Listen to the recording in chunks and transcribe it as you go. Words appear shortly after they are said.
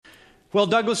Well,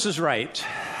 Douglas is right.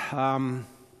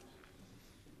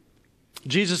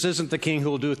 Jesus isn't the king who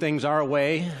will do things our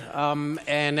way.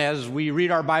 And as we read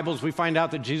our Bibles, we find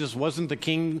out that Jesus wasn't the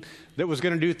king that was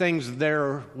going to do things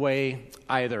their way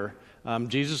either.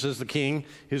 Jesus is the king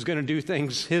who's going to do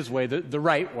things his way, the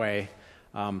right way.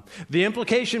 The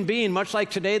implication being, much like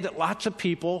today, that lots of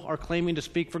people are claiming to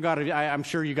speak for God. I'm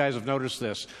sure you guys have noticed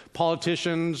this.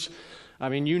 Politicians, I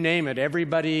mean, you name it,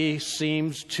 everybody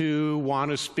seems to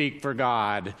want to speak for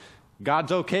God.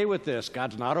 God's okay with this.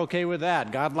 God's not okay with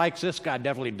that. God likes this. God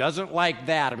definitely doesn't like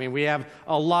that. I mean, we have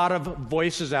a lot of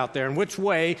voices out there. And which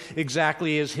way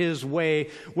exactly is his way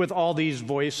with all these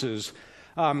voices?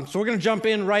 So we're going to jump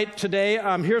in right today.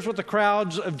 Here's what the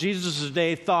crowds of Jesus'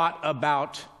 day thought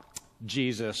about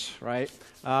Jesus, right?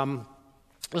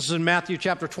 This is in Matthew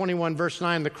chapter 21, verse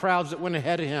 9. The crowds that went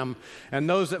ahead of him and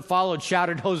those that followed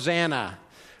shouted, Hosanna,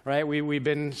 right? We've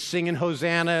been singing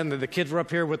Hosanna, and the kids were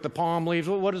up here with the palm leaves.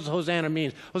 What does Hosanna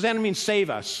mean? Hosanna means save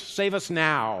us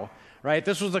now, right?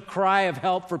 This was a cry of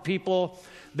help for people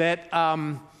that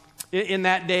in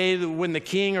that day when the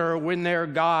king or when their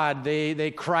God,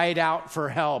 they cried out for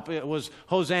help. It was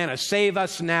Hosanna, save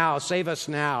us now, save us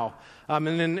now. And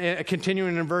then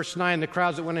continuing in verse 9, the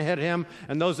crowds that went ahead of him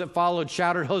and those that followed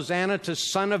shouted, Hosanna to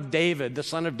Son of David, the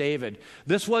Son of David.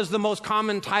 This was the most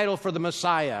common title for the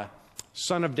Messiah,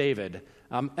 Son of David.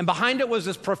 And behind it was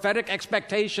this prophetic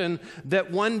expectation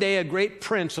that one day a great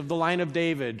prince of the line of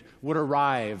David would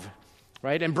arrive,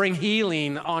 right, and bring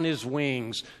healing on his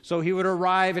wings. So he would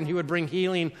arrive and he would bring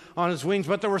healing on his wings.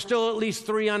 But there were still at least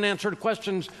three unanswered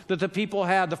questions that the people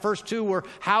had. The first two were,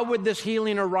 how would this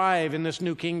healing arrive in this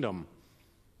new kingdom?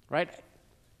 Right?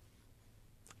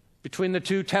 Between the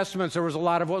two testaments, there was a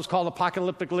lot of what was called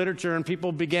apocalyptic literature, and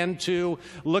people began to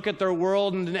look at their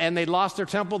world, and they lost their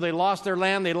temple, they lost their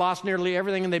land, they lost nearly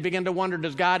everything, and they began to wonder,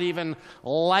 does God even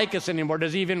like us anymore?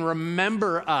 Does he even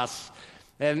remember us?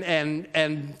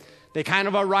 And they kind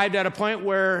of arrived at a point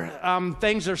where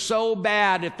things are so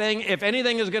bad. If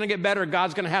anything is going to get better,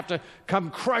 God's going to have to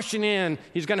come crushing in.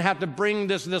 He's going to have to bring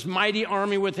this mighty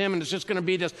army with him, and it's just going to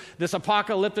be this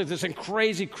apocalyptic, this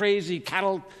crazy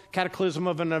cataclysm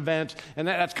of an event. And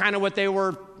that's kind of what they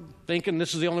were thinking.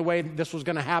 This is the only way this was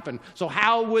going to happen. So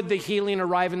how would the healing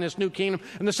arrive in this new kingdom?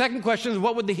 And the second question is,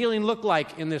 what would the healing look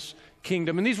like in this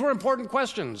kingdom? And these were important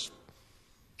questions.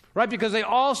 Right, because they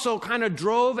also kind of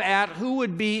drove at who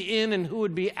would be in and who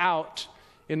would be out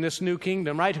in this new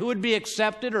kingdom, right? Who would be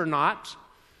accepted or not,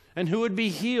 and who would be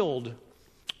healed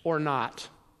or not.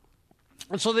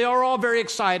 And so they are all very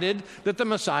excited that the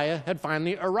Messiah had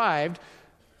finally arrived,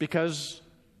 because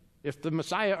if the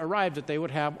Messiah arrived, that they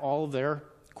would have all of their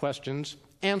questions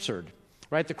answered.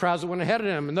 Right, the crowds that went ahead of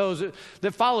him and those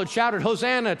that followed shouted,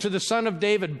 Hosanna to the Son of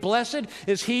David. Blessed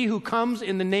is he who comes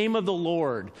in the name of the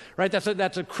Lord. Right,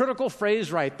 that's a critical phrase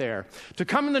right there. To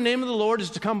come in the name of the Lord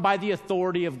is to come by the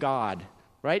authority of God.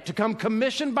 Right, to come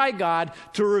commissioned by God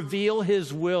to reveal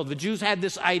his will. The Jews had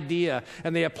this idea,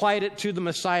 and they applied it to the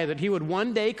Messiah, that he would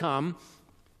one day come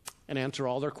and answer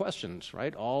all their questions.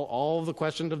 Right, all of the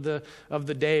questions of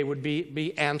the day would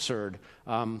be answered.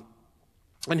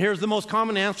 And here's the most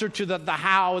common answer to the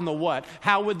how and the what.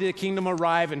 How would the kingdom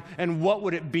arrive, and what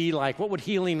would it be like? What would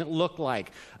healing look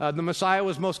like? The Messiah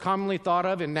was most commonly thought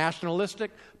of in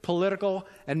nationalistic, political,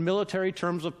 and military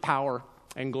terms of power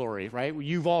and glory, right?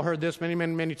 You've all heard this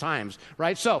many times,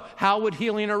 right? So how would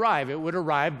healing arrive? It would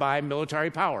arrive by military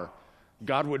power.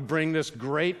 God would bring this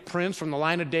great prince from the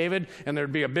line of David, and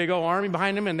there'd be a big old army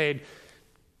behind him, and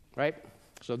right?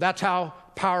 So that's how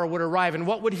power would arrive. And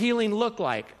what would healing look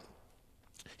like?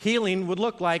 Healing would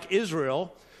look like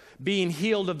Israel being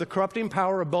healed of the corrupting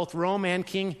power of both Rome and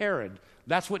King Herod.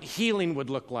 That's what healing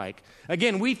would look like.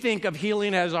 Again, we think of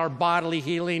healing as our bodily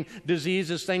healing,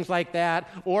 diseases, things like that.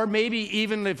 Or maybe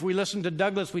even if we listen to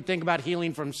Douglas, we think about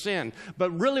healing from sin. But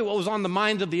really what was on the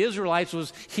minds of the Israelites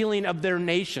was healing of their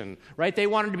nation, right? They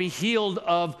wanted to be healed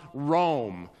of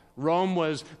Rome. Rome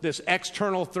was this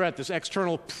external threat, this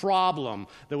external problem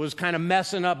that was kind of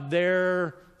messing up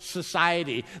their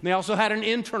society. And they also had an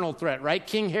internal threat, right?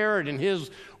 King Herod and his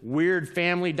weird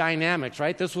family dynamics,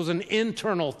 right? This was an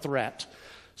internal threat.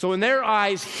 So in their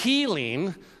eyes,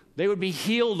 healing, they would be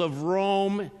healed of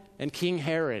Rome and King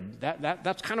Herod.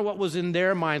 That's kind of what was in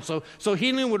their mind. So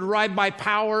healing would arrive by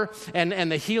power,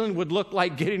 and the healing would look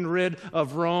like getting rid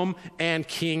of Rome and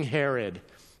King Herod.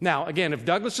 Now, again, if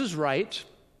Douglas is right,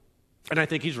 and I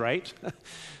think he's right,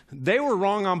 they were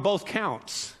wrong on both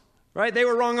counts. Right? They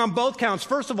were wrong on both counts.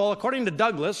 First of all, according to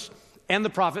Douglas, and the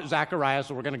prophet Zechariah.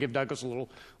 So we're going to give Douglas a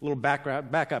little back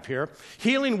up here.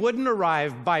 Healing wouldn't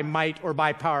arrive by might or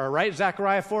by power, right?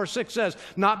 Zechariah 4:6 says,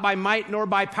 not by might nor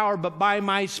by power, but by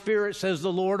my Spirit, says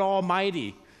the Lord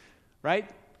Almighty, right?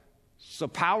 So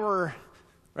power,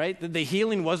 right? The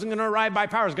healing wasn't going to arrive by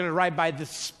power. It was going to arrive by the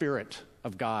Spirit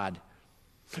of God.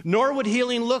 Nor would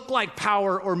healing look like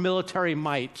power or military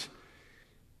might.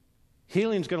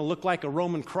 Healing is going to look like a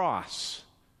Roman cross,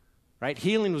 right?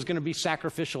 Healing was going to be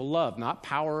sacrificial love, not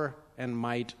power and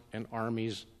might and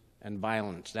armies and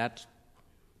violence. That's,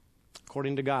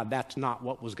 according to God, that's not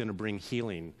what was going to bring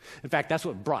healing. In fact, that's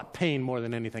what brought pain more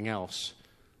than anything else.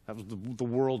 That was the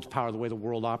world's power, the way the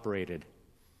world operated.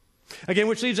 Again,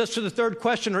 which leads us to the third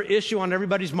question or issue on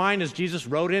everybody's mind as Jesus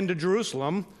rode into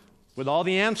Jerusalem with all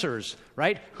the answers,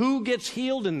 right? Who gets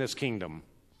healed in this kingdom?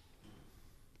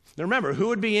 Now remember, who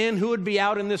would be in, who would be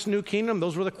out in this new kingdom?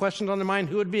 Those were the questions on their mind.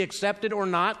 Who would be accepted or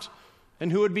not,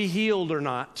 and who would be healed or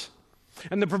not?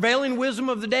 And the prevailing wisdom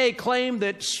of the day claimed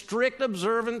that strict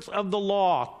observance of the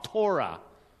law, Torah,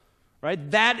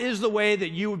 right? That is the way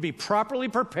that you would be properly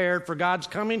prepared for God's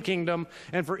coming kingdom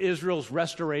and for Israel's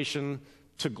restoration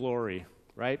to glory,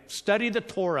 right? Study the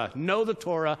Torah, know the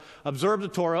Torah, observe the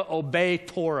Torah, obey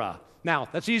Torah. Now,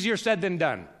 that's easier said than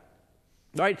done.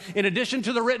 Right? In addition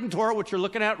to the written Torah, which you're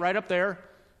looking at right up there,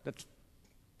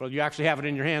 you actually have it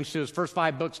in your hands too. Those first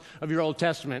 5 books of your Old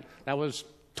Testament, that was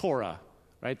Torah,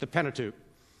 right? The Pentateuch.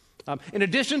 In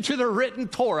addition to the written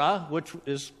Torah, which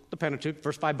is the Pentateuch,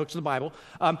 first 5 books of the Bible,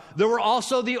 there were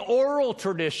also the oral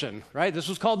tradition, right? This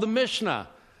was called the Mishnah.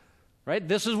 Right?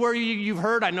 This is where you've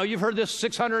heard, I know you've heard this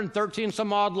 613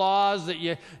 some odd laws that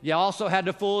you also had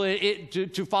to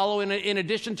follow in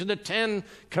addition to the 10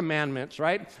 commandments,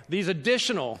 right? These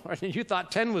additional, you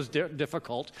thought 10 was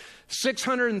difficult.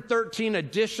 613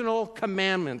 additional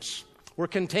commandments were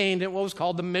contained in what was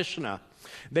called the Mishnah.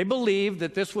 They believed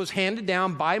that this was handed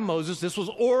down by Moses. This was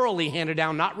orally handed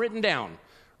down, not written down.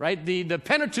 Right? The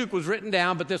Pentateuch was written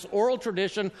down, but this oral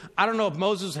tradition, I don't know if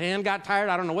Moses' hand got tired.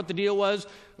 I don't know what the deal was.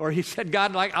 Or he said,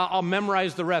 God, I'll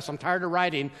memorize the rest. I'm tired of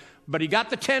writing. But he got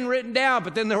the 10 written down,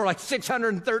 but then there were like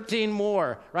 613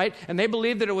 more, right? And they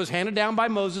believed that it was handed down by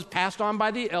Moses, passed on by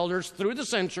the elders through the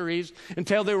centuries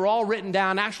until they were all written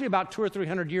down, actually about 200 or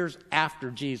 300 years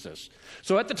after Jesus.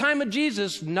 So at the time of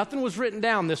Jesus, nothing was written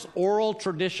down, this oral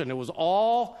tradition. It was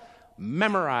all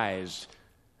memorized.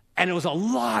 And it was a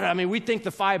lot. I mean, we think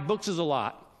the 5 books is a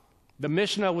lot. The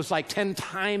Mishnah was like 10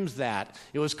 times that.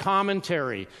 It was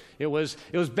commentary. It was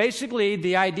basically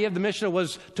the idea of the Mishnah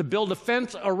was to build a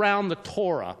fence around the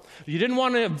Torah. You didn't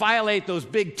want to violate those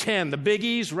big 10, the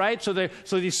biggies, right? So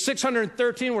these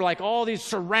 613 were like all these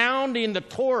surrounding the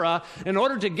Torah. In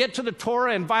order to get to the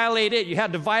Torah and violate it, you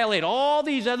had to violate all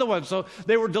these other ones. So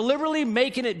they were deliberately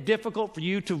making it difficult for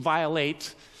you to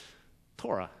violate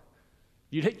Torah.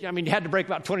 You had to break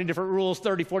about 20 different rules,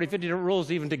 30, 40, 50 different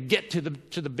rules even to get to the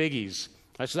biggies.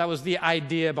 Right, so that was the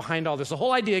idea behind all this. The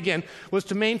whole idea, again, was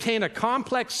to maintain a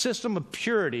complex system of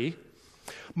purity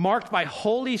marked by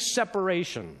holy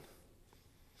separation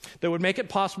that would make it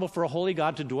possible for a holy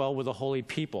God to dwell with a holy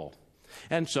people.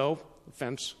 And so, a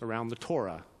fence around the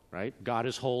Torah, right? God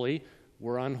is holy,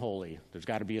 we're unholy. There's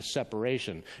got to be a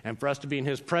separation. And for us to be in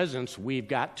his presence, we've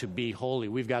got to be holy.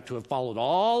 We've got to have followed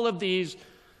all of these.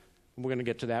 We're going to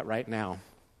get to that right now.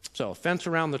 So, fence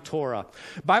around the Torah.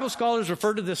 Bible scholars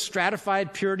refer to this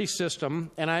stratified purity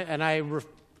system, and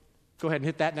go ahead and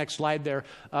hit that next slide there.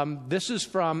 This is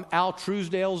from Al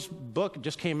Truesdale's book. It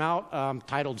just came out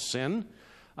titled Sin.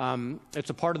 It's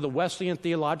a part of the Wesleyan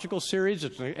Theological Series.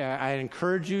 I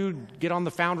encourage you, get on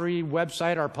the Foundry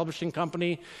website, our publishing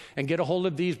company, and get a hold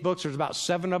of these books. There's about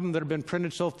 7 of them that have been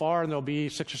printed so far, and there'll be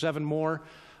 6 or 7 more.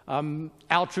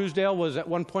 Al Truesdale was at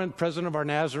one point president of our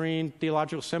Nazarene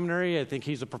Theological Seminary. I think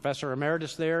he's a professor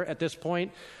emeritus there at this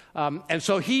point. And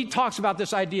so he talks about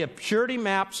this idea of purity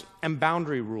maps and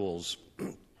boundary rules.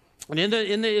 And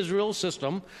in the Israel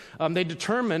system, they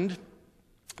determined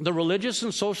the religious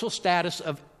and social status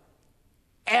of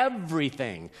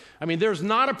everything. I mean, there's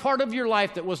not a part of your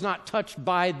life that was not touched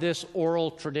by this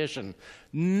oral tradition.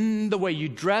 The way you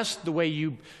dress, the way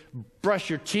you brush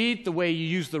your teeth, the way you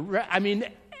use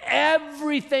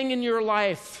everything in your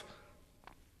life,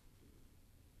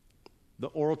 the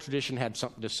oral tradition had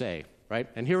something to say, right?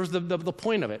 And here's the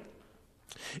point of it.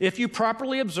 If you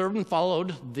properly observed and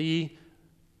followed the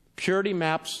purity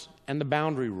maps and the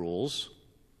boundary rules,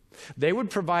 they would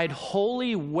provide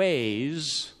holy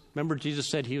ways. Remember, Jesus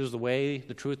said he was the way,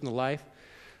 the truth, and the life?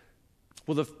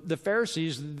 Well, the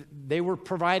Pharisees, they were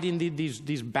providing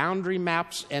these boundary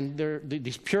maps, and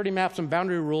these purity maps and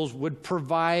boundary rules would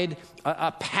provide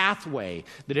a pathway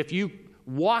that if you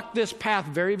walked this path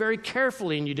very, very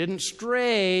carefully and you didn't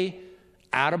stray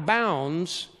out of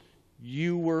bounds,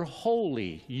 you were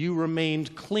holy. You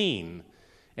remained clean.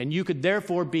 And you could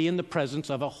therefore be in the presence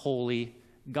of a holy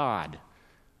God.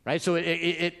 Right? So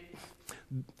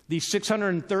these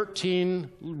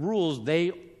 613 rules,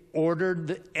 they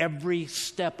ordered every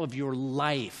step of your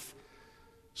life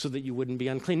so that you wouldn't be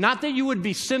unclean. Not that you would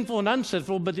be sinful and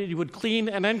unsinful, but that you would clean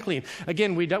and unclean.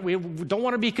 Again, we don't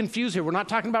want to be confused here. We're not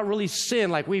talking about really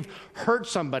sin, like we've hurt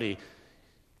somebody.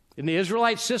 In the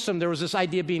Israelite system, there was this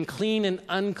idea of being clean and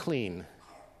unclean.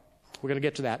 We're going to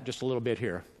get to that in just a little bit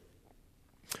here.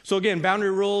 So again,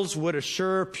 boundary rules would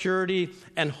assure purity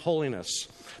and holiness.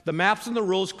 The maps and the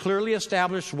rules clearly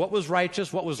established what was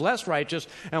righteous, what was less righteous,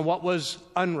 and what was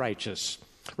unrighteous.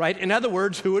 Right? In other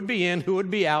words, who would be in, who would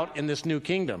be out in this new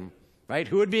kingdom. Right?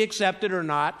 Who would be accepted or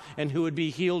not, and who would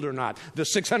be healed or not. The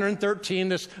 613,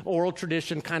 this oral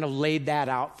tradition kind of laid that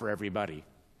out for everybody.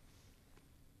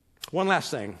 One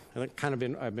last thing, and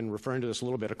I've been referring to this a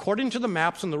little bit. According to the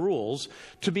maps and the rules,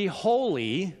 to be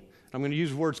holy, I'm going to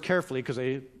use words carefully because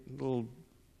little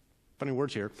funny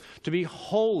words here. To be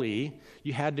holy,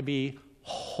 you had to be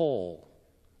whole,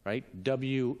 right?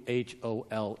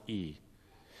 W-H-O-L-E.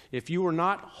 If you were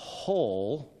not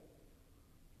whole,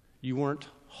 you weren't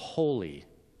holy,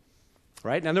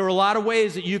 right? Now, there are a lot of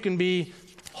ways that you can be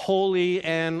holy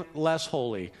and less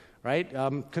holy, right?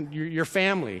 Your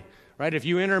family, right? If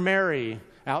you intermarry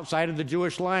outside of the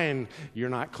Jewish line, you're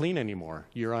not clean anymore.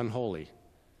 You're unholy,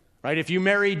 right? If you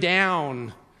marry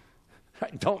down,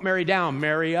 don't marry down,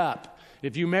 marry up.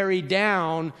 If you marry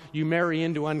down, you marry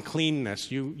into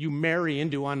uncleanness. You marry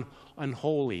into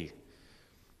unholy.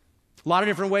 A lot of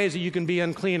different ways that you can be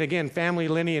unclean. Again, family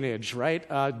lineage, right?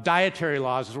 Dietary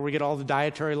laws is where we get all the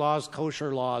dietary laws,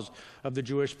 kosher laws of the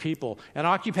Jewish people. And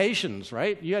occupations,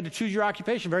 right? You had to choose your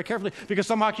occupation very carefully because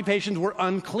some occupations were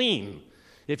unclean.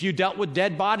 If you dealt with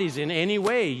dead bodies in any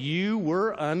way, you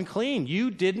were unclean. You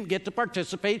didn't get to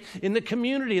participate in the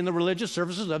community, in the religious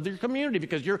services of your community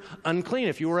because you're unclean.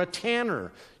 If you were a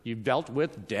tanner, you dealt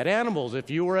with dead animals. If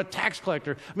you were a tax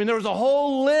collector, there was a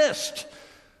whole list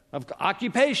of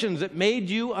occupations that made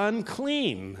you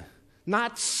unclean.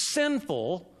 Not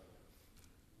sinful,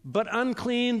 but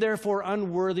unclean, therefore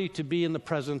unworthy to be in the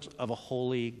presence of a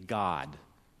holy God.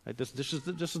 Right? This is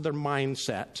their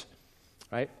mindset,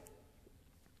 right?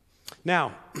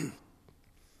 Now,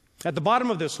 at the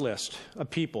bottom of this list of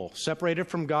people separated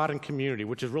from God and community,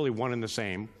 which is really one and the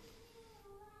same,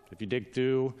 if you dig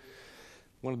through,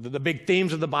 one of the big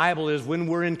themes of the Bible is when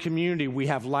we're in community, we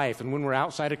have life. And when we're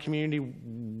outside of community,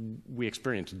 we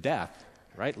experience death,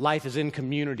 right? Life is in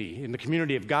community, in the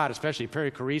community of God, especially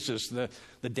perichoresis,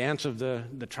 the dance of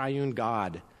the triune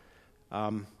God.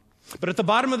 But at the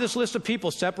bottom of this list of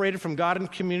people separated from God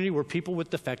and community were people with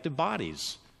defective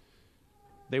bodies.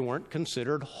 They weren't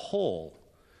considered whole.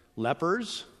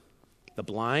 Lepers, the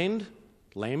blind,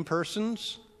 lame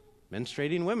persons,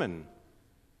 menstruating women.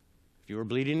 If you were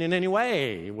bleeding in any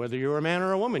way, whether you were a man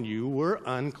or a woman, you were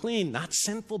unclean. Not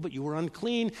sinful, but you were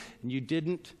unclean,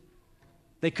 and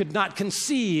they could not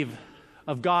conceive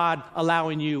of God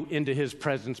allowing you into his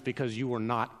presence because you were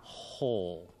not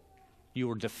whole. You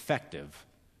were defective.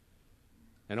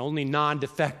 And only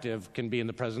non-defective can be in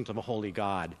the presence of a holy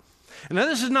God. And then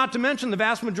this is not to mention the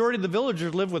vast majority of the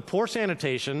villagers live with poor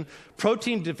sanitation,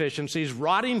 protein deficiencies,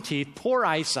 rotting teeth, poor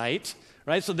eyesight,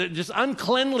 right? So just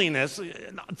uncleanliness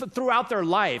throughout their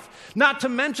life. Not to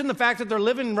mention the fact that they're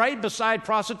living right beside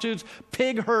prostitutes,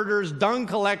 pig herders, dung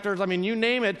collectors. You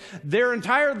name it. The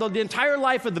entire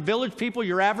life of the village people,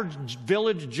 your average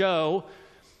village Joe,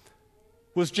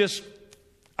 was just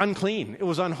unclean. It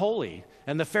was unholy.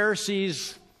 And the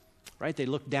Pharisees, right, they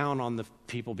looked down on the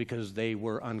people because they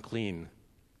were unclean.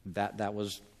 That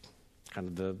was kind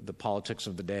of the politics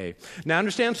of the day. Now,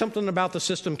 understand something about the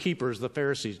system keepers, the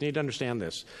Pharisees. You need to understand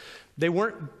this.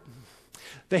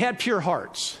 They had pure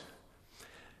hearts.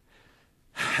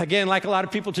 Again, like a lot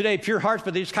of people today, pure hearts,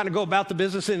 but they just kind of go about the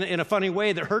business in a funny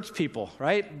way that hurts people,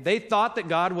 right? They thought that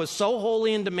God was so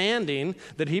holy and demanding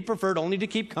that he preferred only to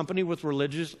keep company with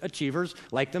religious achievers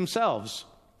like themselves.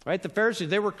 Right? The Pharisees,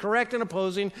 they were correct in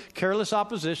opposing careless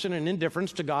opposition and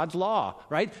indifference to God's law,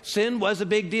 right? Sin was a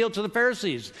big deal to the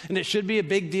Pharisees, and it should be a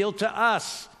big deal to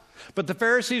us. But the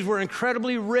Pharisees were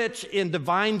incredibly rich in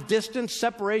divine distance,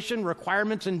 separation,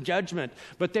 requirements, and judgment.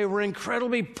 But they were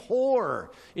incredibly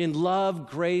poor in love,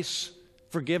 grace,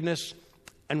 forgiveness,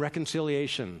 and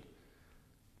reconciliation.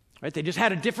 Right? They just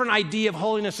had a different idea of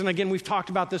holiness. And again, we've talked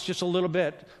about this just a little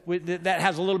bit. That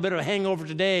has a little bit of a hangover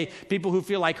today. People who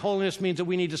feel like holiness means that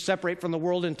we need to separate from the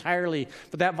world entirely.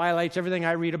 But that violates everything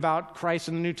I read about Christ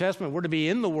in the New Testament. We're to be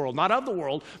in the world, not of the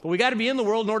world. But we got to be in the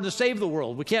world in order to save the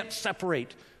world. We can't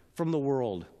separate from the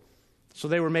world. So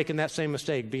they were making that same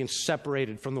mistake, being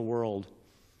separated from the world.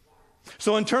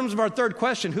 So in terms of our third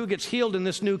question, who gets healed in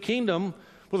this new kingdom?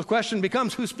 Well, the question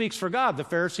becomes, who speaks for God, the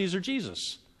Pharisees or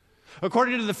Jesus?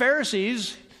 According to the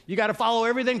Pharisees, you got to follow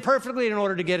everything perfectly in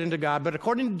order to get into God. But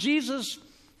according to Jesus,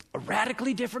 a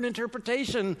radically different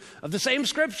interpretation of the same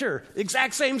scripture,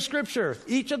 exact same scripture.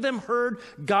 Each of them heard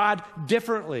God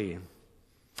differently.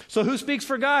 So who speaks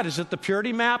for God? Is it the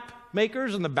purity map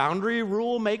makers and the boundary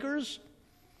rule makers?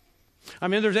 I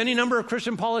mean, there's any number of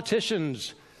Christian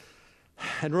politicians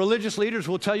and religious leaders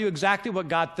who will tell you exactly what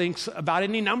God thinks about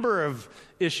any number of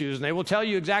issues. And they will tell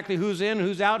you exactly who's in,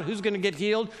 who's out, who's going to get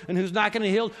healed, and who's not going to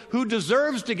get healed, who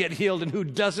deserves to get healed, and who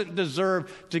doesn't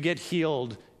deserve to get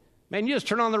healed. Man, you just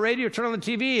turn on the radio, turn on the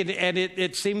TV, and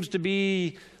it seems to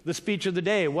be the speech of the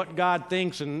day, what God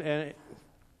thinks, and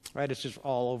right, it's just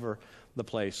all over the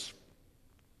place.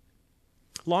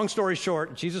 Long story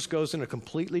short, Jesus goes in a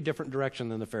completely different direction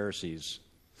than the Pharisees.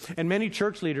 And many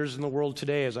church leaders in the world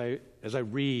today, as I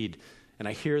read and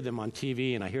I hear them on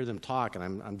TV and I hear them talk,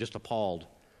 and I'm just appalled.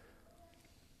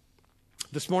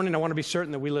 This morning, I want to be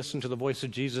certain that we listen to the voice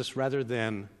of Jesus rather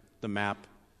than the map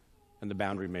and the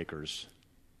boundary makers.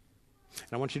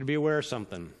 And I want you to be aware of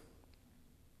something.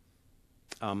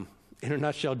 In a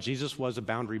nutshell, Jesus was a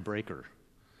boundary breaker.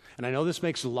 And I know this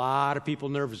makes a lot of people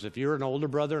nervous. If you're an older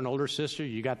brother, an older sister,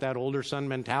 you got that older son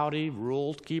mentality,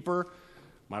 rule keeper.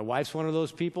 My wife's one of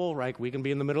those people, right? We can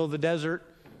be in the middle of the desert,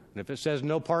 and if it says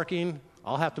no parking,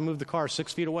 I'll have to move the car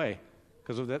 6 feet away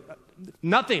because of that.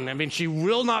 Nothing. I mean, she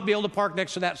will not be able to park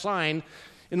next to that sign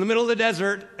in the middle of the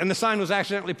desert, and the sign was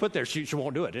accidentally put there. She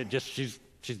won't do it. She's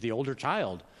the older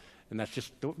child, and that's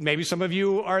just, maybe some of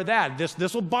you are that.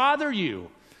 This will bother you.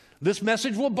 This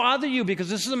message will bother you because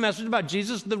this is a message about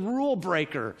Jesus, the rule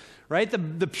breaker, right?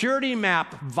 The purity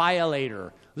map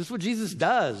violator. This is what Jesus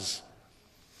does.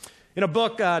 In a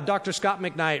book, Dr. Scott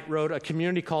McKnight wrote A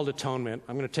Community Called Atonement.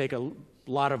 I'm going to take a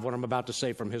lot of what I'm about to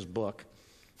say from his book.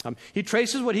 He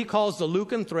traces what he calls the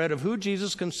Lucan thread of who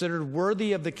Jesus considered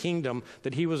worthy of the kingdom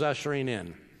that he was ushering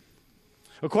in.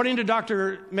 According to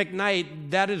Dr.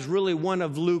 McKnight, that is really one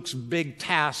of Luke's big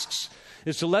tasks,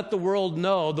 is to let the world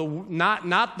know,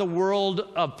 not the world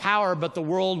of power, but the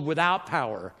world without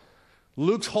power.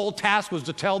 Luke's whole task was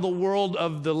to tell the world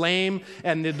of the lame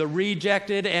and the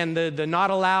rejected and the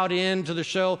not allowed into the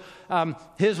show.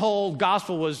 His whole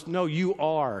gospel was, no, you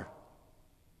are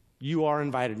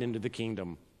invited into the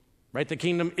kingdom, right? The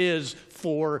kingdom is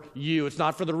for you. It's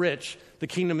not for the rich. The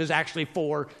kingdom is actually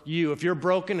for you. If you're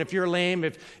broken, if you're lame,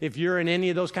 if you're in any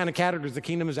of those kind of categories, the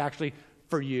kingdom is actually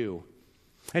for you.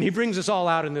 And he brings this all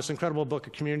out in this incredible book, A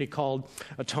Community Called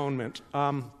Atonement.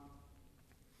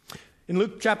 In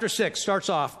Luke chapter 6, starts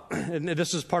off, and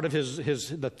this is part of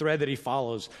the thread that he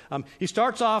follows.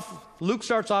 Luke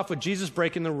starts off with Jesus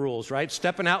breaking the rules, right?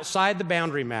 Stepping outside the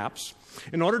boundary maps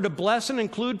in order to bless and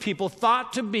include people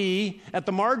thought to be at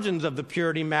the margins of the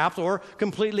purity maps or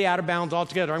completely out of bounds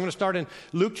altogether. I'm going to start in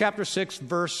Luke chapter 6,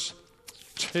 verse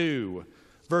 2.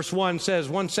 Verse 1 says,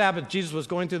 one Sabbath, Jesus was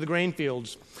going through the grain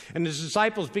fields, and his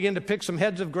disciples began to pick some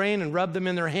heads of grain and rub them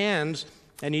in their hands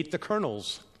and eat the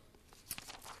kernels.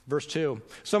 Verse 2,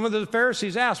 some of the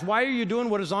Pharisees asked, why are you doing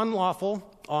what is unlawful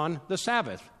on the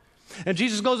Sabbath? And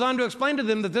Jesus goes on to explain to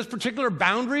them that this particular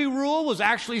boundary rule was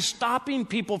actually stopping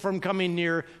people from coming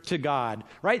near to God,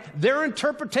 right? Their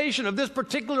interpretation of this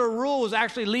particular rule was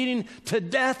actually leading to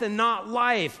death and not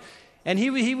life. And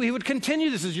he would continue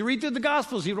this. As you read through the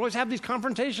Gospels, he would always have these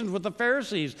confrontations with the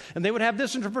Pharisees, and they would have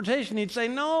this interpretation. He'd say,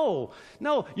 no,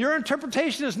 your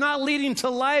interpretation is not leading to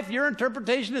life. Your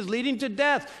interpretation is leading to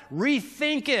death.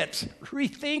 Rethink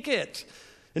it.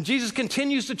 And Jesus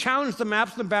continues to challenge the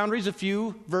maps and the boundaries a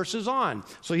few verses on.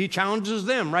 So he challenges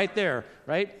them right there,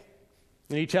 right?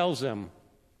 And he tells them,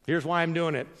 here's why I'm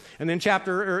doing it. And then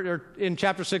in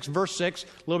chapter 6, verse 6, a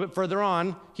little bit further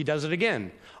on, he does it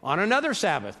again. On another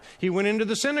Sabbath, he went into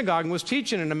the synagogue and was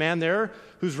teaching, and a man there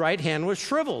whose right hand was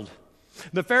shriveled.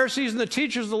 The Pharisees and the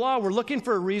teachers of the law were looking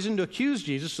for a reason to accuse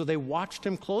Jesus, so they watched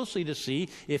him closely to see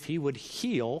if he would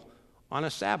heal on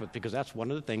a Sabbath, because that's one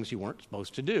of the things you weren't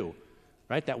supposed to do,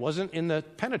 right? That wasn't in the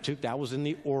Pentateuch, that was in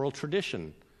the oral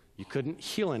tradition. You couldn't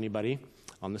heal anybody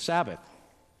on the Sabbath.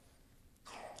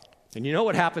 And you know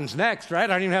what happens next, right?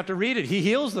 I don't even have to read it. He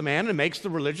heals the man and makes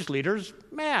the religious leaders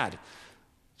mad.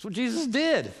 That's what Jesus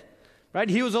did. Right?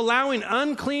 He was allowing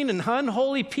unclean and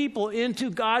unholy people into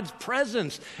God's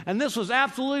presence. And this was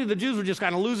absolutely, the Jews were just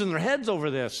kind of losing their heads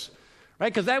over this.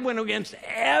 Right? Because that went against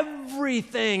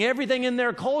everything in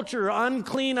their culture.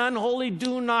 Unclean, unholy,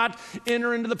 do not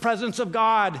enter into the presence of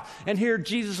God. And here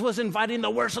Jesus was inviting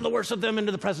the worst of them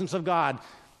into the presence of God.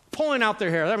 Pulling out their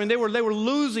hair. I mean, they were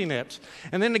losing it.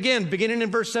 And then again, beginning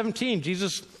in verse 17,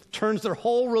 Jesus turns their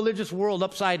whole religious world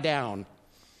upside down.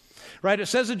 Right? It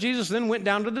says that Jesus then went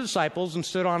down to the disciples and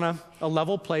stood on a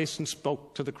level place and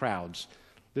spoke to the crowds.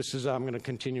 This is, I'm going to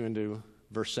continue into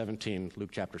verse 17,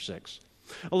 Luke chapter 6.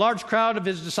 A large crowd of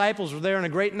his disciples were there, and a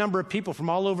great number of people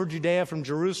from all over Judea, from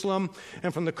Jerusalem,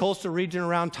 and from the coastal region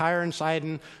around Tyre and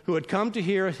Sidon, who had come to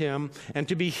hear him and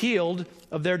to be healed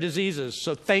of their diseases.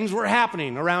 So things were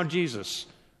happening around Jesus.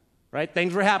 Right?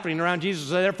 Things were happening around Jesus,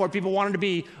 so therefore people wanted to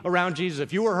be around Jesus.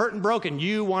 If you were hurt and broken,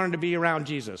 you wanted to be around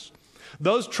Jesus.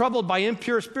 Those troubled by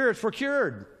impure spirits were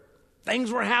cured.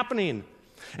 Things were happening.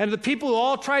 And the people who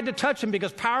all tried to touch him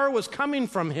because power was coming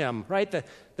from him, right?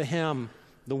 The hem,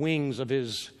 the wings of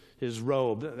his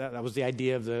robe. That was the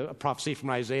idea of the prophecy from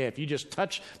Isaiah. If you just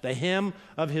touch the hem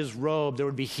of his robe, there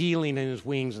would be healing in his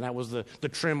wings. And that was the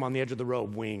trim on the edge of the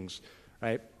robe, wings,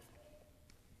 right?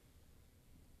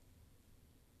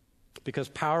 Because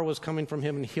power was coming from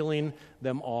him and healing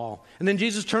them all. And then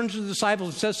Jesus turns to the disciples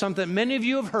and says something that many of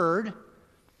you have heard,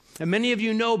 and many of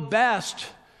you know best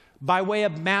by way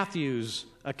of Matthew's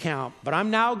account. But I'm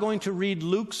now going to read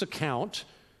Luke's account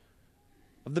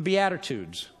of the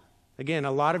Beatitudes. Again,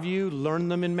 a lot of you learned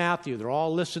them in Matthew. They're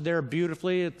all listed there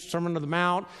beautifully. It's Sermon on the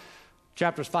Mount,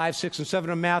 chapters 5, 6, and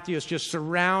 7 of Matthew. It's just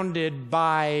surrounded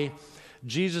by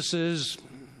Jesus's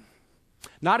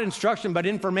not instruction, but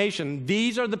information.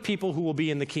 These are the people who will be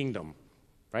in the kingdom,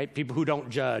 right? People who don't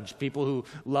judge, people who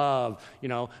love,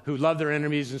 who love their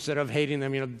enemies instead of hating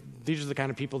them. These are the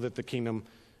kind of people that the kingdom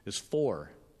is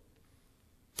for.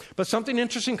 But something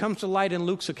interesting comes to light in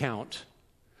Luke's account,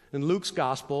 in Luke's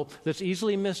gospel, that's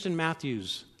easily missed in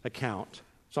Matthew's account.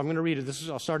 So I'm going to read it.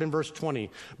 I'll start in verse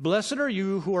 20. Blessed are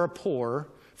you who are poor,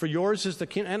 for yours is the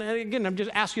kingdom. And again, I'm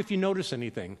just asking if you notice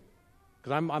anything.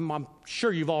 Because I'm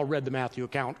sure you've all read the Matthew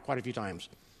account quite a few times.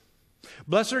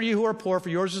 Blessed are you who are poor, for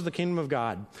yours is the kingdom of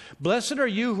God. Blessed are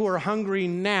you who are hungry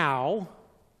now,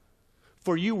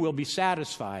 for you will be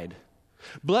satisfied.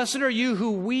 Blessed are you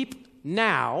who weep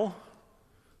now,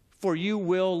 for you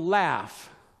will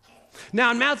laugh. Now,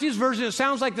 in Matthew's version, it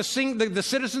sounds like the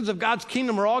citizens of God's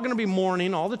kingdom are all going to be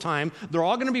mourning all the time. They're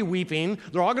all going to be weeping.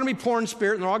 They're all going to be poor in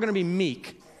spirit, and they're all going to be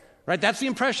meek. Right? That's the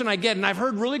impression I get. And I've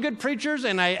heard really good preachers,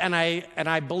 and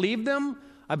I believe them.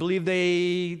 I believe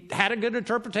they had a good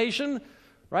interpretation.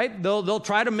 Right? They'll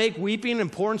try to make weeping and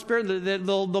poor in spirit,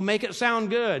 they'll make it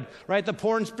sound good. Right? The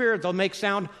poor in spirit, they'll make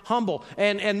sound humble.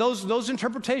 And those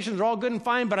interpretations are all good and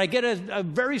fine, but I get a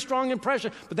very strong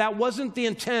impression. But that wasn't the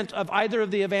intent of either of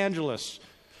the evangelists.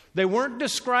 They weren't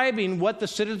describing what the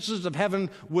citizens of heaven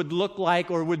would look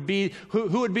like or would be,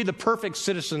 who would be the perfect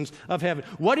citizens of heaven.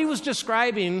 What he was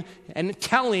describing and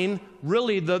telling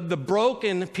really the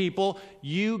broken people,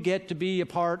 you get to be a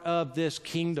part of this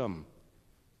kingdom.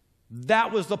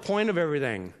 That was the point of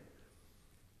everything.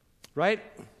 Right?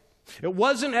 It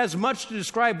wasn't as much to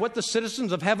describe what the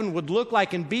citizens of heaven would look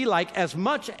like and be like as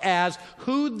much as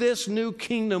who this new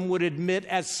kingdom would admit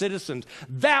as citizens.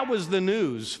 That was the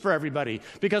news for everybody.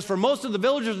 Because for most of the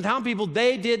villagers and town people,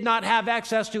 they did not have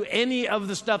access to any of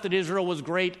the stuff that Israel was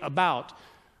great about.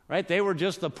 Right? They were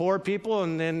just the poor people,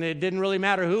 and then it didn't really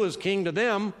matter who was king to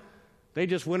them. They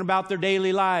just went about their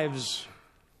daily lives.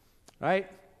 Right?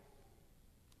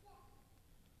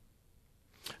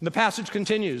 And the passage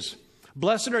continues.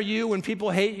 Blessed are you when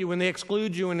people hate you, when they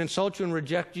exclude you and insult you and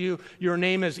reject you, your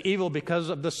name is evil because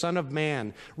of the Son of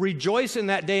Man. Rejoice in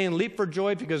that day and leap for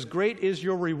joy, because great is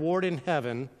your reward in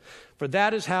heaven, for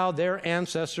that is how their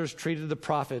ancestors treated the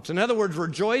prophets. In other words,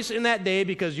 rejoice in that day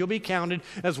because you'll be counted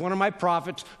as one of my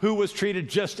prophets who was treated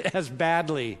just as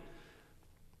badly.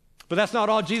 But that's not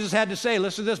all Jesus had to say.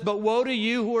 Listen to this. But woe to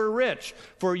you who are rich,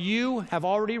 for you have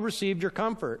already received your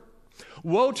comfort.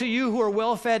 Woe to you who are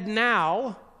well fed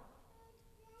now,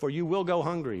 for you will go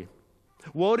hungry.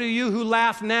 Woe to you who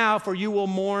laugh now, for you will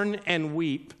mourn and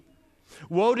weep.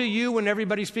 Woe to you when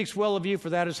everybody speaks well of you, for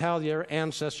that is how your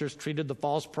ancestors treated the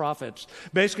false prophets.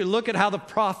 Basically, look at how the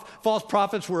false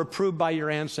prophets were approved by your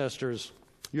ancestors.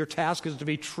 Your task is to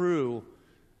be true,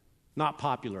 not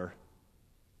popular.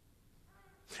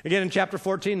 Again, in chapter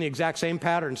 14, the exact same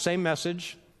pattern, same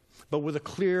message, but with a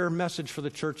clear message for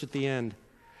the church at the end.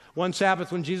 One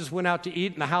Sabbath when Jesus went out to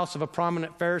eat in the house of a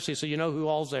prominent Pharisee, so you know who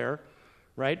all's there,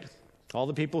 right? All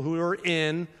the people who are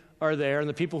in are there, and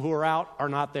the people who are out are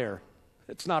not there.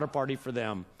 It's not a party for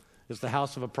them. It's the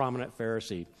house of a prominent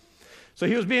Pharisee. So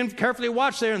he was being carefully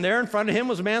watched there, and there in front of him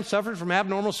was a man suffering from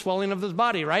abnormal swelling of his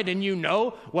body, right? And you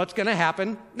know what's going to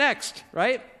happen next,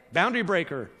 right? Boundary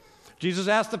breaker. Jesus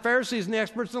asked the Pharisees and the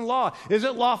experts in the law, is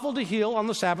it lawful to heal on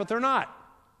the Sabbath or not?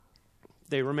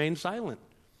 They remained silent.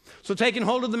 So taking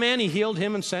hold of the man, he healed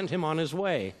him and sent him on his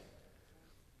way.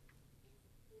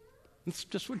 It's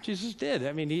just what Jesus did.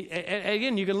 I mean,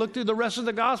 again, you can look through the rest of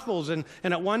the Gospels, and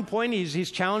at one point he's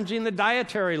challenging the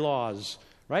dietary laws,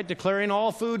 right? Declaring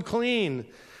all food clean.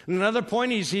 And another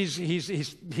point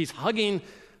he's hugging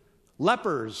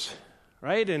lepers,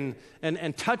 right?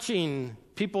 And touching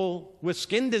people with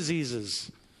skin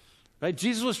diseases, right?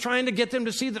 Jesus was trying to get them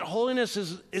to see that holiness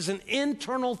is an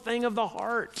internal thing of the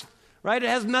heart, right? It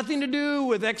has nothing to do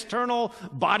with external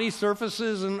body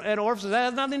surfaces and orifices. That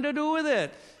has nothing to do with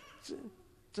it.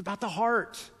 It's about the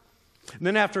heart. And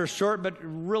then after a short but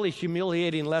really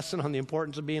humiliating lesson on the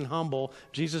importance of being humble,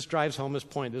 Jesus drives home his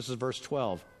point. This is verse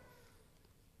 12.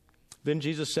 Then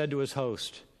Jesus said to his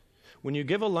host, when you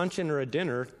give a luncheon or a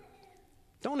dinner,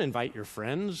 don't invite your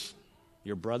friends,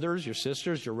 your brothers, your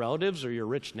sisters, your relatives, or your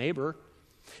rich neighbor.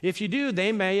 If you do,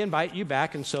 they may invite you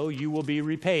back, and so you will be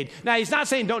repaid. Now, he's not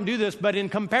saying don't do this, but in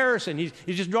comparison, he's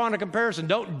just drawing a comparison.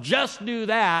 Don't just do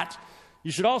that.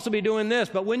 You should also be doing this.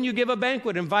 But when you give a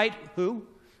banquet, invite who?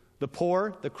 The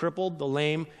poor, the crippled, the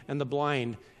lame, and the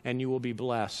blind, and you will be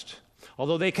blessed.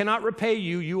 Although they cannot repay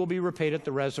you, you will be repaid at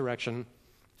the resurrection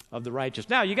of the righteous.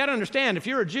 Now, you got to understand, if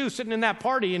you're a Jew sitting in that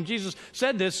party and Jesus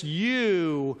said this,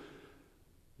 you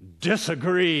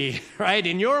disagree, right?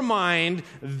 In your mind,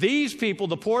 these people,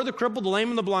 the poor, the crippled, the lame,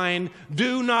 and the blind,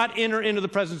 do not enter into the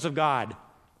presence of God.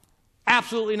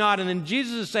 Absolutely not. And then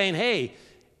Jesus is saying, hey,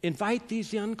 invite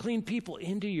these unclean people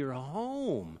into your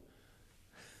home.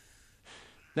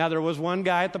 Now, there was one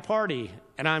guy at the party,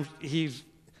 and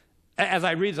as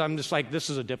I read this, I'm just like, this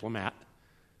is a diplomat.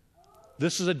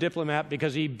 This is a diplomat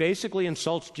because he basically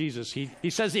insults Jesus. He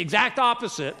says the exact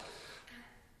opposite.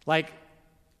 Like,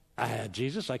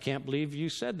 Jesus, I can't believe you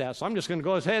said that, so I'm just going to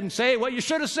go ahead and say what you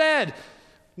should have said.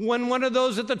 When one of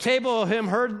those at the table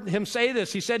heard him say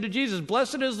this, he said to Jesus,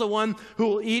 blessed is the one who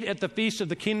will eat at the feast of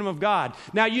the kingdom of God.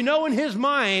 Now, you know in his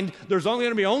mind, there's only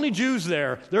going to be only Jews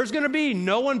there. There's going to be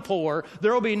no one poor.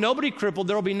 There will be nobody crippled.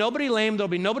 There will be nobody lame. There will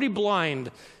be nobody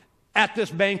blind at this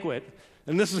banquet.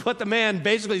 And this is what the man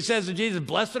basically says to Jesus,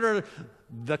 blessed are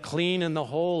the clean and the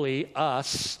holy,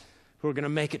 us, who are going to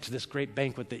make it to this great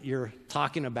banquet that you're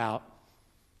talking about.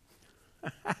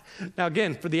 Now,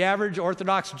 again, for the average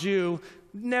Orthodox Jew,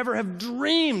 never have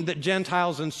dreamed that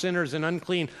Gentiles and sinners and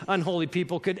unclean, unholy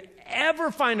people could ever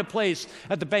find a place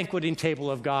at the banqueting table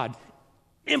of God.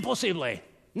 Impossibly.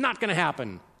 Not going to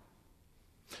happen.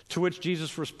 To which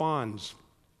Jesus responds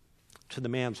to the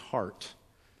man's heart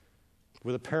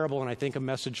with a parable, and I think a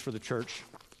message for the church,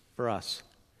 for us.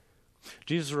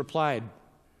 Jesus replied,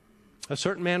 a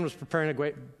certain man was preparing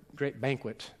a great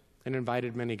banquet and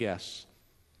invited many guests.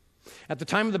 At the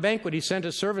time of the banquet, he sent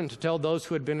his servant to tell those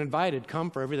who had been invited,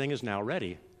 come, for everything is now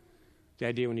ready. The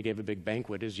idea when you gave a big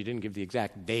banquet is you didn't give the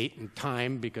exact date and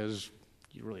time because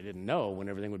you really didn't know when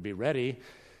everything would be ready.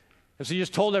 And so you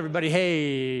just told everybody,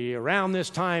 hey, around this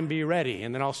time, be ready.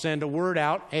 And then I'll send a word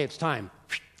out, hey, it's time.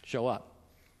 Show up.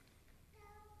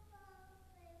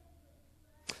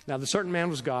 Now, the certain man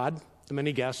was God. The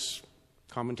many guests,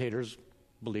 commentators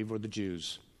believe, were the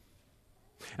Jews.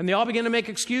 And they all began to make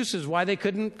excuses why they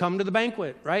couldn't come to the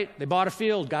banquet, right? They bought a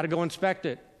field, got to go inspect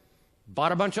it.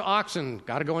 Bought a bunch of oxen,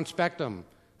 got to go inspect them.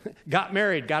 Got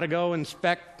married, got to go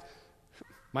inspect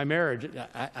my marriage.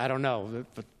 I don't know,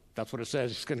 but that's what it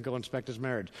says. He's going to go inspect his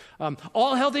marriage.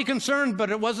 All healthy concerns, but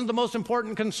it wasn't the most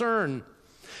important concern.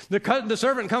 The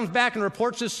servant comes back and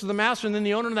reports this to the master, and then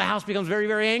the owner of the house becomes very,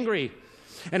 very angry.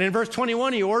 And in verse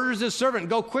 21, he orders his servant,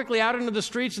 go quickly out into the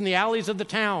streets and the alleys of the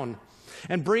town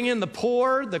and bring in the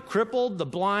poor, the crippled, the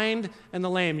blind, and the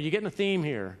lame. You're getting a theme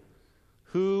here.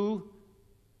 Who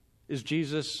is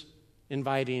Jesus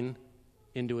inviting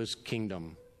into his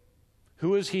kingdom?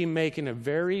 Who is he making a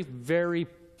very, very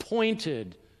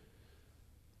pointed,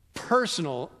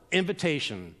 personal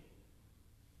invitation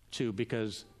to?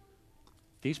 Because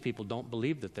these people don't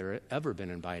believe that they've ever been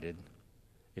invited.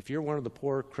 If you're one of the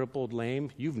poor, crippled, lame,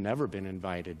 you've never been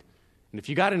invited. And if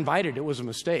you got invited, it was a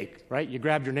mistake, right? You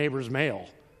grabbed your neighbor's mail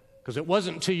because it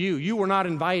wasn't to you. You were not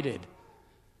invited.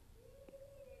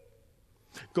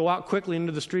 Go out quickly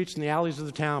into the streets and the alleys of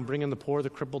the town, bring in the poor, the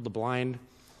crippled, the blind,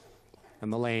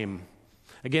 and the lame.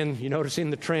 Again, you're noticing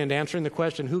the trend, answering the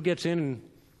question, who gets in and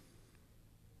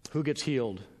who gets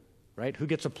healed, right? Who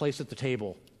gets a place at the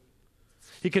table?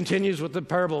 He continues with the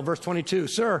parable, verse 22.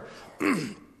 Sir,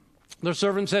 The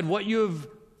servant said, what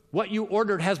you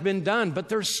ordered has been done, but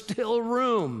there's still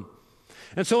room.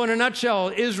 And so in a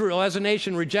nutshell, Israel as a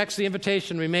nation rejects the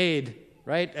invitation we made,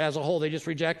 right? As a whole, they just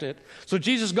reject it. So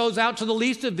Jesus goes out to the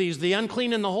least of these, the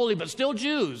unclean and the holy, but still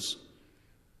Jews,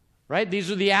 right?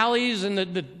 These are the alleys and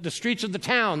the streets of the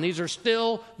town. These are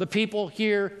still the people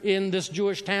here in this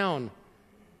Jewish town.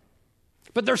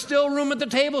 But there's still room at the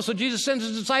table, so Jesus sends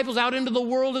his disciples out into the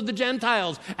world of the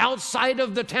Gentiles, outside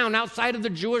of the town, outside of the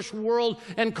Jewish world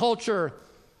and culture,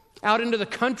 out into the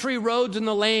country roads and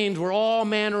the lanes where all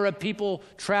manner of people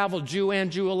travel, Jew and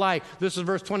Jew alike. This is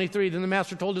verse 23. Then the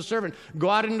master told his servant, go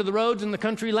out into the roads and the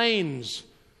country lanes.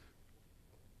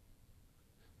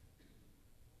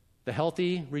 The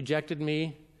healthy rejected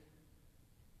me,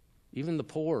 even the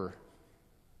poor.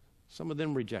 Some of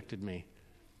them rejected me.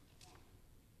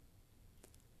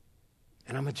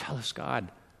 And I'm a jealous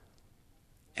God.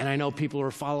 And I know people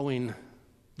are following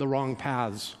the wrong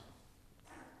paths.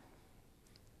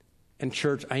 And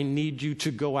church, I need you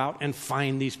to go out and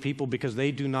find these people because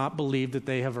they do not believe that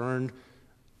they have earned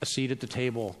a seat at the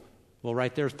table. Well,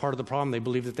 right there is part of the problem. They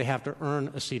believe that they have to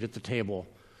earn a seat at the table.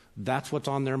 That's what's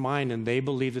on their mind, and they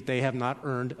believe that they have not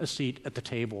earned a seat at the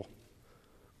table.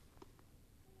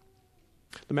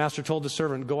 The master told the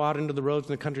servant, go out into the roads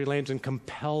and the country lanes and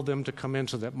compel them to come in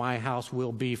so that my house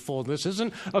will be full. This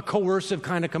isn't a coercive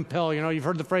kind of compel. You know, you've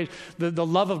heard the phrase, the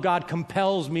love of God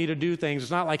compels me to do things.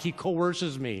 It's not like he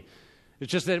coerces me.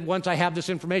 It's just that once I have this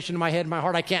information in my head and my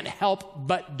heart, I can't help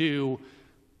but do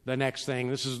the next thing.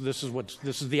 This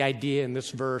is the idea in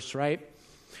this verse, right?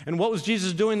 And what was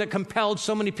Jesus doing that compelled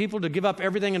so many people to give up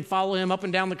everything and follow him up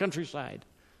and down the countryside?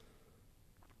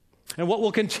 And what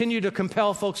will continue to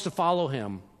compel folks to follow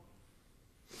him?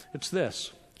 It's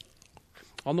this.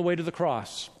 On the way to the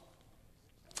cross,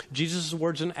 Jesus'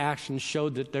 words and actions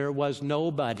showed that there was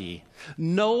nobody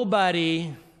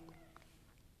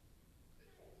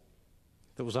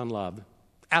that was unloved.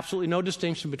 Absolutely no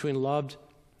distinction between loved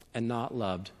and not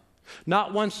loved.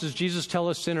 Not once does Jesus tell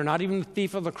a sinner, not even the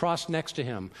thief on the cross next to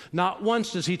him, not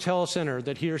once does he tell a sinner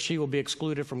that he or she will be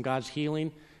excluded from God's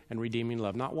healing and redeeming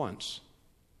love. Not once.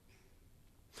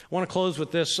 I want to close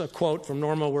with this quote from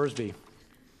Norma Worsby.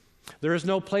 There is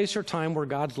no place or time where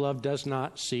God's love does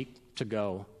not seek to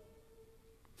go.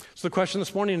 So the question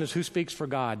this morning is, who speaks for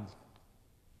God?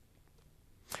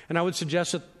 And I would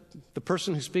suggest that the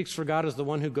person who speaks for God is the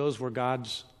one who goes where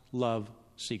God's love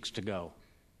seeks to go.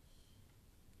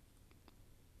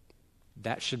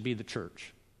 That should be the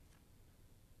church.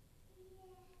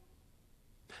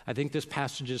 I think this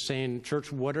passage is saying,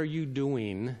 church, what are you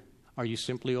doing? Are you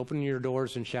simply opening your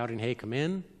doors and shouting, hey, come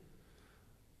in?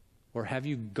 Or have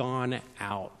you gone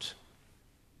out?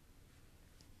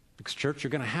 Because church,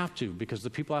 you're going to have to, because the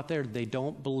people out there, they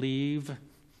don't believe,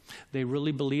 they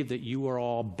really believe that you are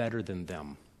all better than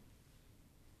them.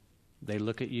 They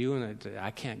look at you and say,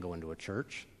 I can't go into a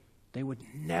church. They would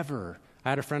never. I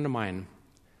had a friend of mine,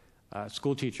 a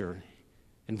school teacher,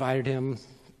 invited him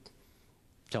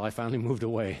till I finally moved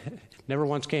away. Never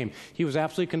once came. He was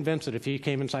absolutely convinced that if he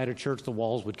came inside a church, the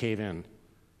walls would cave in.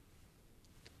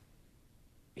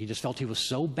 He just felt he was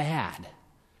so bad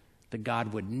that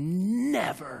God would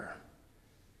never,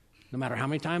 no matter how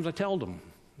many times I told him,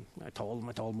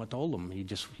 he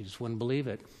just wouldn't believe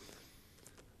it.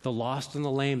 The lost and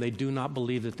the lame, they do not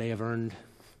believe that they have earned,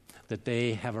 that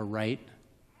they have a right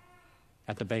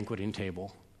at the banqueting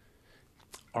table.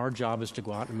 Our job is to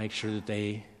go out and make sure that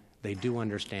they do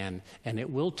understand, and it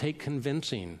will take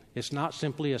convincing. It's not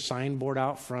simply a signboard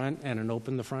out front and an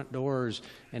open the front doors,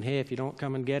 and hey, if you don't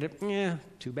come and get it,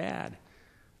 too bad.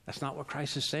 That's not what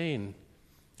Christ is saying.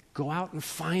 Go out and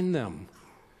find them.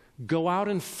 Go out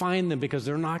and find them, because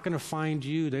they're not going to find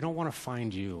you. They don't want to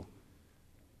find you.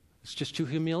 It's just too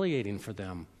humiliating for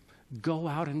them. Go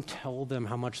out and tell them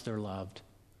how much they're loved.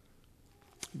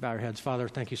 Bow your heads. Father,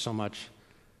 thank you so much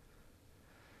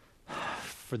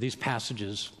for these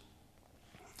passages,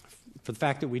 for the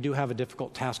fact that we do have a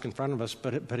difficult task in front of us,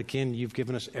 but again, you've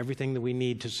given us everything that we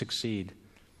need to succeed.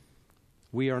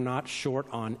 We are not short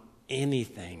on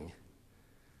anything.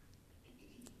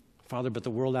 Father, but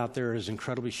the world out there is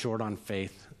incredibly short on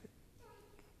faith.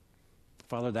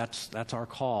 Father, that's our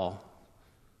call.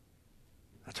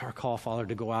 That's our call, Father,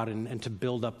 to go out and to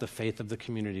build up the faith of the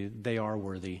community. They are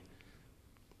worthy.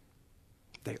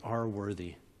 They are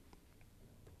worthy.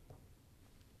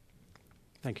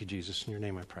 Thank you, Jesus. In your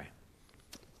name I pray.